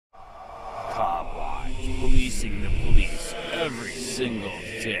facing the police every single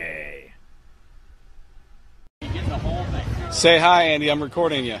day. Say hi, Andy. I'm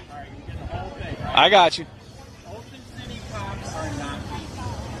recording you. I got you. Open city cops are not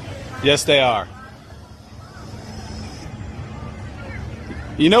people. Yes, they are.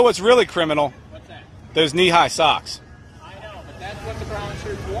 You know what's really criminal? What's that? Those knee-high socks. I know, but that's what the brown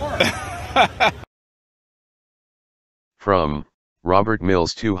shirts wore. From Robert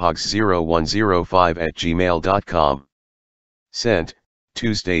Mills 2hogs0105@gmail.com. Sent,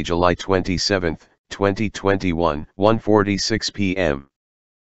 Tuesday, July 27, 2021, 1:46 p.m.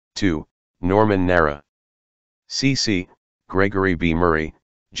 To Norman Nara. CC, Gregory B. Murray,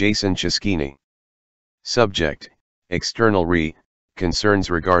 Jason Chiskini. Subject, External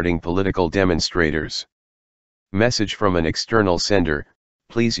concerns regarding political demonstrators. Message from an external sender,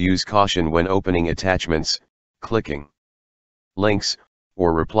 please use caution when opening attachments, clicking links,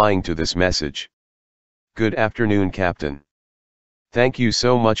 or replying to this message. Good afternoon, Captain. Thank you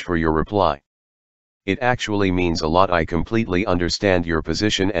so much for your reply. It actually means a lot. I completely understand your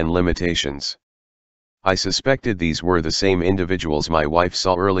position and limitations. I suspected these were the same individuals my wife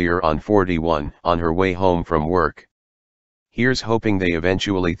saw earlier on 41 on her way home from work. Here's hoping they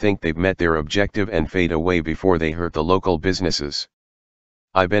eventually think they've met their objective and fade away before they hurt the local businesses.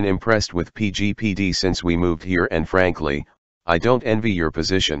 I've been impressed with PGPD since we moved here, and frankly, I don't envy your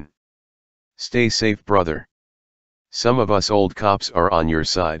position. Stay safe, brother. Some of us old cops are on your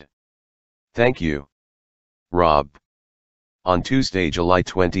side. Thank you. Rob. On Tuesday, July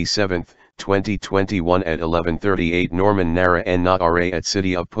 27, 2021 at 11:38 Norman Nara N. Not RA at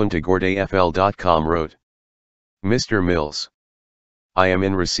City of Punta Gorda FL.com wrote, Mr. Mills, I am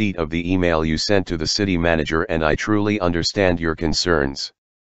in receipt of the email you sent to the city manager, and I truly understand your concerns.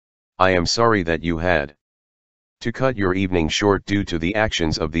 I am sorry that you had to cut your evening short due to the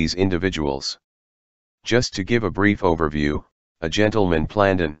actions of these individuals. Just to give a brief overview, a gentleman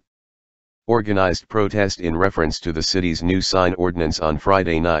planned an organized protest in reference to the city's new sign ordinance on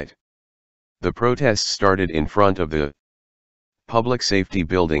Friday night. The protest started in front of the Public Safety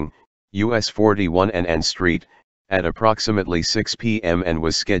Building, US 41 and Street, at approximately 6 p.m. and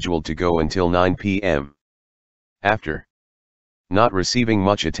was scheduled to go until 9 p.m. After not receiving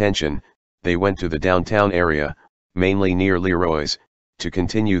much attention, they went to the downtown area, mainly near Leroy's, to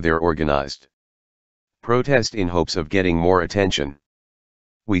continue their organized protest in hopes of getting more attention.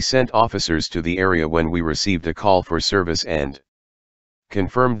 We sent officers to the area when we received a call for service and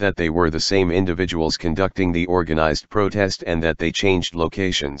confirmed that they were the same individuals conducting the organized protest and that they changed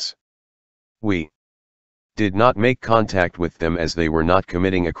locations. We did not make contact with them as they were not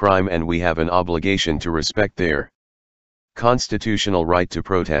committing a crime, and we have an obligation to respect their constitutional right to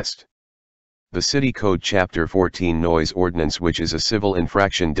protest. The City Code Chapter 14 Noise Ordinance, which is a civil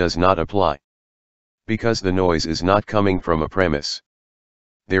infraction, does not apply because the noise is not coming from a premise.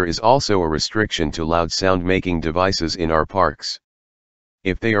 There is also a restriction to loud sound-making devices in our parks.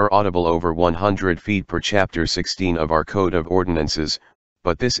 If they are audible over 100 feet per Chapter 16 of our Code of Ordinances,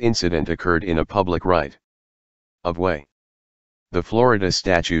 but this incident occurred in a public right of way. The Florida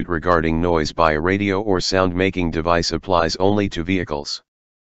statute regarding noise by a radio or sound-making device applies only to vehicles.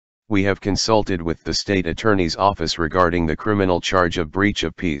 We have consulted with the state attorney's office regarding the criminal charge of breach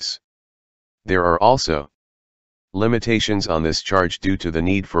of peace. There are also limitations on this charge due to the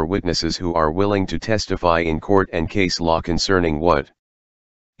need for witnesses who are willing to testify in court and case law concerning what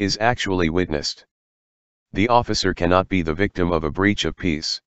is actually witnessed. The officer cannot be the victim of a breach of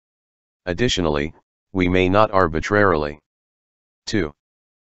peace. Additionally, we may not arbitrarily 2.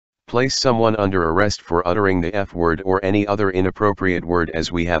 Place someone under arrest for uttering the F word or any other inappropriate word,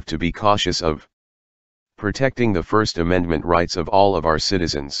 as we have to be cautious of protecting the First Amendment rights of all of our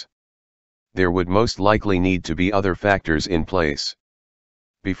citizens. There would most likely need to be other factors in place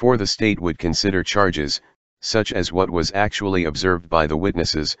before the state would consider charges, such as what was actually observed by the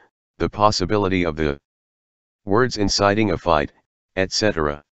witnesses, the possibility of the words inciting a fight,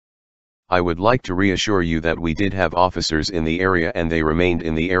 etc. I would like to reassure you that we did have officers in the area, and they remained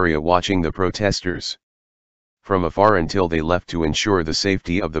in the area watching the protesters from afar until they left to ensure the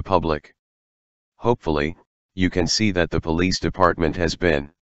safety of the public. Hopefully, you can see that the police department has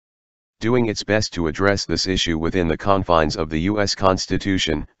been doing its best to address this issue within the confines of the U.S.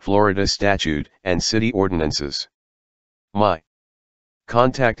 Constitution, Florida statute, and city ordinances. My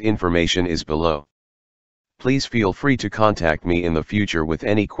contact information is below. Please feel free to contact me in the future with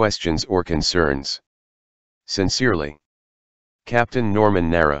any questions or concerns. Sincerely, Captain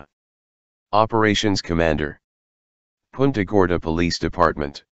Norman Nara, Operations Commander, Punta Gorda Police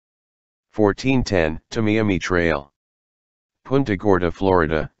Department, 1410 Tamiami Trail, Punta Gorda,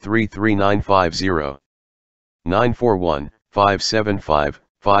 Florida 33950.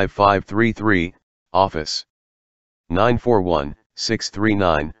 941-575-5533, Office.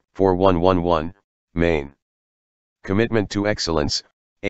 941-639-4111, Maine. Commitment to excellence,